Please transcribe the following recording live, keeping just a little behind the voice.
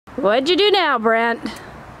What'd you do now, Brent?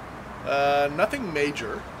 Nothing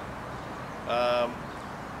major. Well,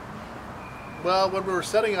 when we were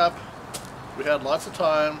setting up, we had lots of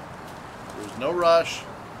time. There was no rush.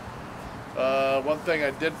 One thing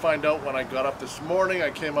I did find out when I got up this morning,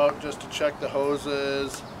 I came out just to check the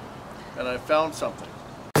hoses, and I found something.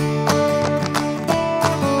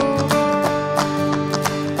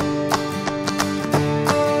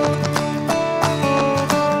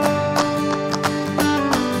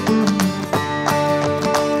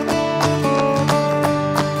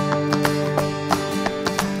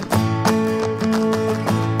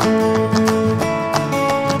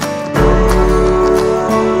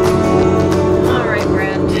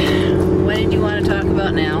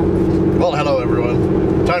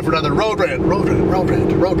 For another road rant.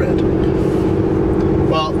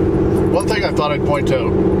 Well, one thing I thought I'd point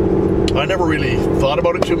out, I never really thought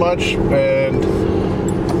about it too much, and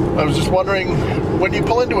I was just wondering, when you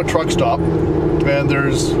pull into a truck stop, and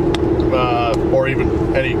there's, or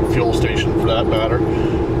even any fuel station for that matter,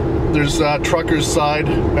 there's a trucker's side,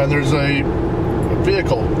 and there's a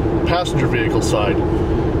vehicle, passenger vehicle side.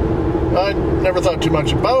 I never thought too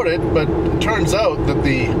much about it, but it turns out that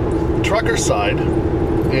the trucker side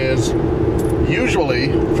is usually,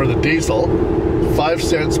 for the diesel, 5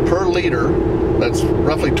 cents per liter. That's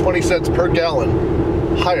roughly 20 cents per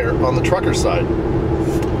gallon higher on the trucker side.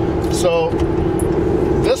 So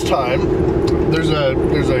this time there's a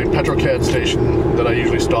Petrocan station that I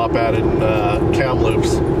usually stop at in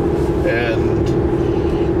Kamloops, and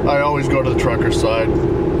I always go to the trucker side,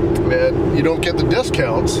 and you don't get the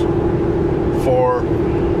discounts for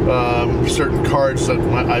certain cards that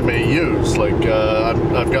I may use. Like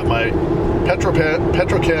I've got my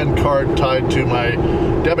Petrocan card tied to my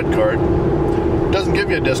debit card. It doesn't give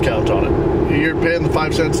you a discount on it. You're paying the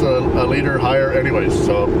 5 cents a liter higher anyways,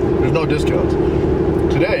 so there's no discounts.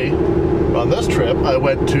 Today, on this trip, I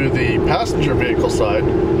went to the passenger vehicle side,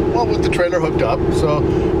 well, with the trailer hooked up,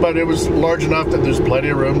 but it was large enough that there's plenty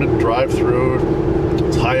of room to drive through.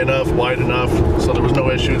 It's high enough, wide enough, so there was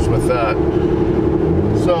no issues with that.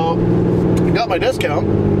 So I got my discount,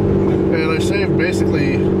 and I saved,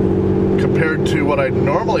 basically, compared to what I'd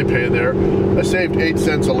normally pay there, I saved 8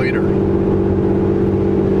 cents a liter.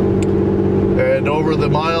 And over the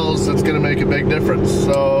miles, it's going to make a big difference.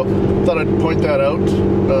 So I thought I'd point that out,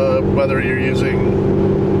 whether you're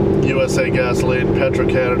using USA Gasoline,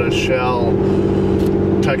 Petro-Canada, Shell,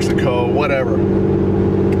 Texaco, whatever.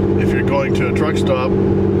 If you're going to a truck stop,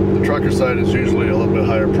 the trucker side is usually a little bit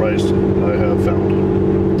higher priced, I have found.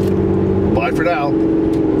 Bye for now.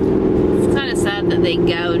 It's kind of sad that they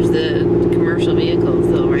gouge the commercial vehicles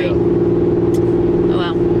though, right? Yeah. Oh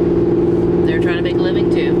well. They're trying to make a living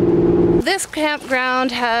too. This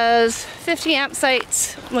campground has 50 amp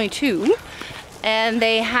sites, only 2, and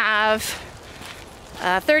they have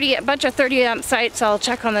a bunch of 30 amp sites. I'll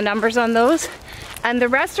check on the numbers on those. And the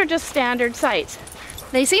rest are just standard sites.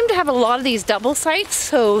 They seem to have a lot of these double sites,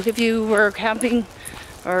 so if you were camping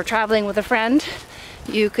or traveling with a friend,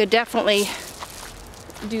 you could definitely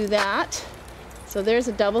do that. So there's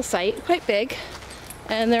a double site, quite big,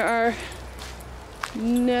 and there are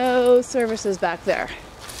no services back there.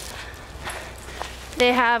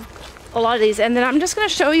 They have a lot of these, and then I'm just going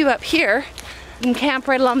to show you up here. You can camp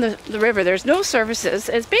right along the river. There's no services.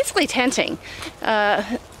 It's basically tenting,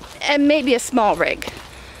 and maybe a small rig.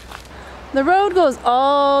 The road goes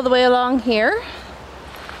all the way along here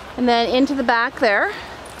and then into the back there.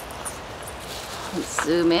 Let's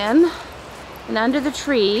zoom in. And under the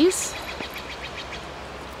trees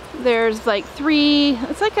there's like 3,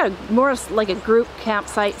 it's like more like a group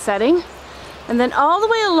campsite setting. And then all the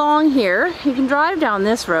way along here, you can drive down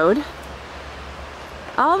this road.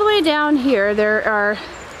 All the way down here there are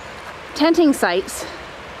tenting sites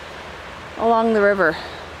along the river.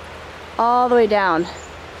 All the way down.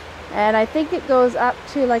 And I think it goes up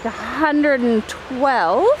to like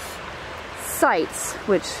 112 sites,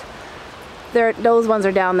 which those ones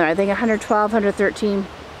are down there. I think 112, 113,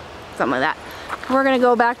 something like that. We're gonna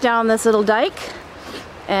go back down this little dike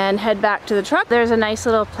and head back to the truck. There's a nice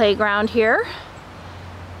little playground here.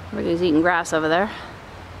 Everybody's eating grass over there.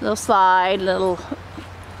 Little slide, little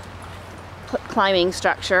climbing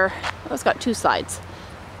structure. Oh, it's got 2 slides.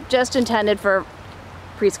 Just intended for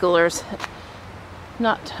preschoolers.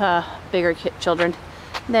 Not bigger children.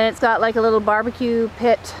 And then it's got like a little barbecue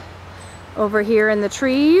pit over here in the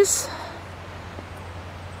trees.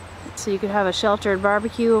 So you could have a sheltered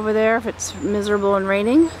barbecue over there if it's miserable and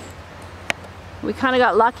raining. We kind of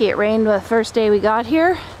got lucky. It rained the first day we got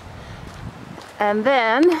here. And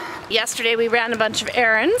then yesterday we ran a bunch of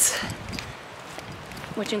errands.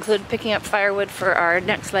 which included picking up firewood for our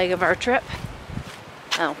next leg of our trip.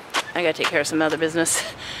 Oh, I gotta take care of some other business.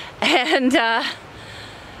 And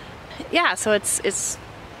yeah, so it's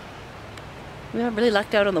we really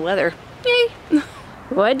lucked out on the weather. Yay!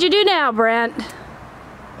 What'd you do now, Brent?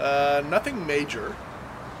 Nothing major.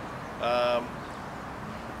 Well,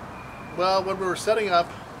 when we were setting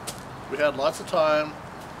up, we had lots of time.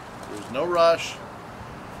 There was no rush.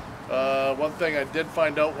 One thing I did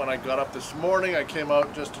find out when I got up this morning, I came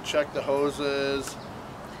out just to check the hoses,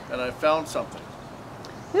 and I found something.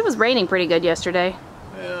 It was raining pretty good yesterday.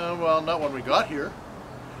 Yeah, well, not when we got here,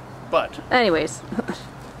 but anyways.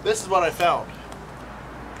 This is what I found.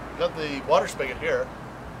 Got the water spigot here.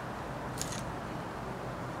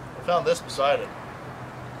 I found this beside it.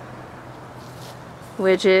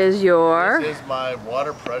 Which is your? This is my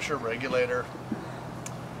water pressure regulator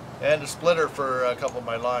and a splitter for a couple of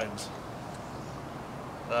my lines.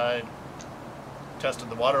 I tested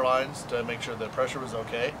the water lines to make sure the pressure was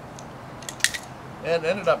okay, and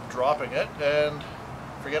ended up dropping it and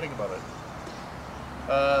forgetting about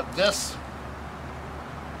it. This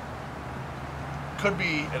could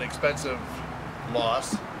be an expensive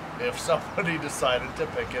loss if somebody decided to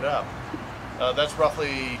pick it up. That's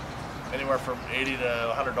roughly anywhere from $80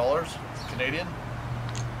 to $100 Canadian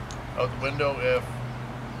out the window if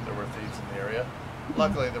there were thieves in the area.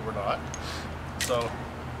 Luckily there were not. So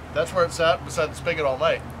that's where it sat beside the spigot all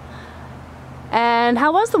night. And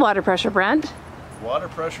how was the water pressure, Brent? Water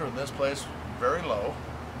pressure in this place, very low.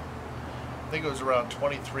 I think it was around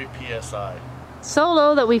 23 PSI. So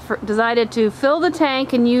low that we decided to fill the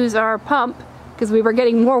tank and use our pump because we were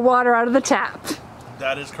getting more water out of the tap.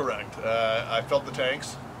 That is correct. I filled the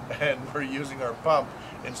tanks and we're using our pump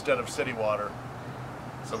instead of city water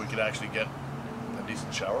so we could actually get a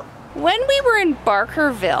decent shower. When we were in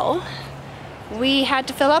Barkerville, we had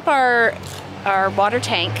to fill up our water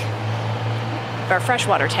tank, our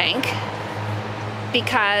freshwater tank,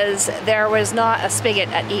 because there was not a spigot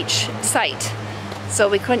at each site, so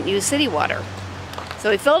we couldn't use city water. So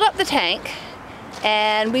we filled up the tank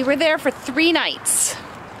and we were there for 3 nights.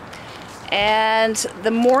 And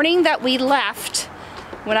the morning that we left,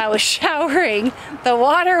 when I was showering, the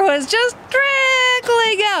water was just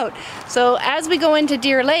trickling out. So as we go into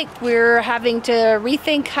Deer Lake, we're having to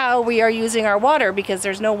rethink how we are using our water because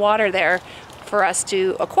there's no water there for us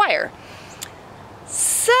to acquire.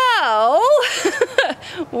 So,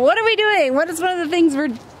 what are we doing? What is one of the things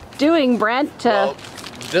we're doing, Brent? Well,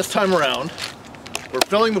 this time around, we're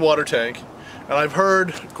filling the water tank, and I've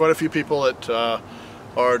heard quite a few people that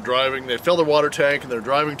are driving, they fill their water tank and they're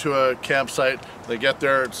driving to a campsite, they get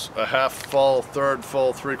there, it's a half full, third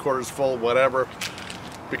full, 3/4 full, whatever,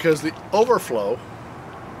 because the overflow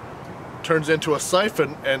turns into a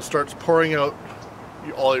siphon and starts pouring out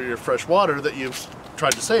all of your fresh water that you've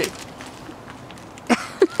tried to save.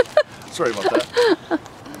 Sorry about that.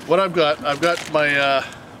 What I've got my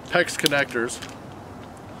PEX connectors,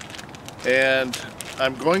 and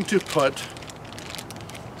I'm going to put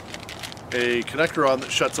a connector on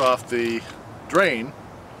that shuts off the drain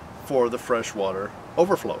for the freshwater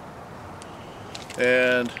overflow.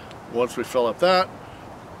 And once we fill up that,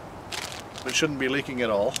 it shouldn't be leaking at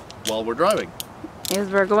all while we're driving. Because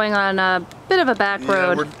we're going on a bit of a back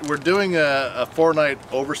road. We're doing a 4-night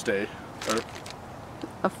overstay.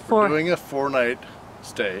 We're doing a 4-night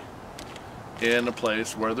stay in a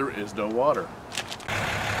place where there is no water.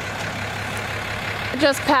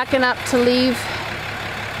 Just packing up to leave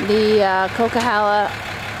the Coquihalla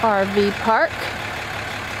RV park,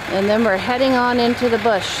 and then we're heading on into the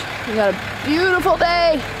bush. We got a beautiful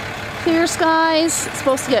day, clear skies. It's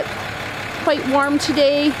supposed to get quite warm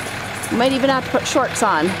today. We might even have to put shorts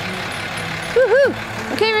on. Woohoo!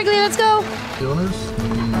 Okay, Wrigley, let's go. The owners?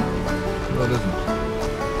 No, it isn't.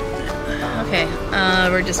 Okay,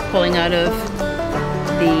 we're just pulling out of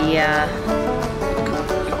the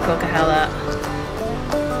Coquihalla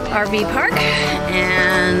RV park,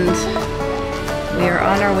 and we are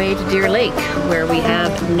on our way to Deer Lake, where we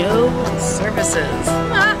have no services.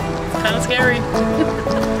 Ah, it's kind of scary.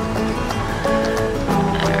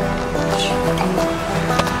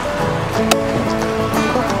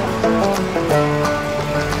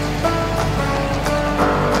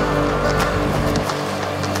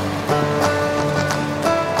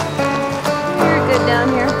 You're good down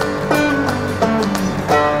here.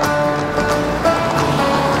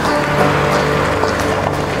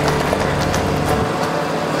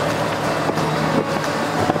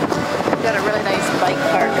 Got a really nice bike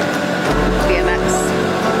park, BMX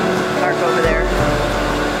park over there.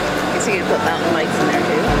 You see, you put mountain bikes in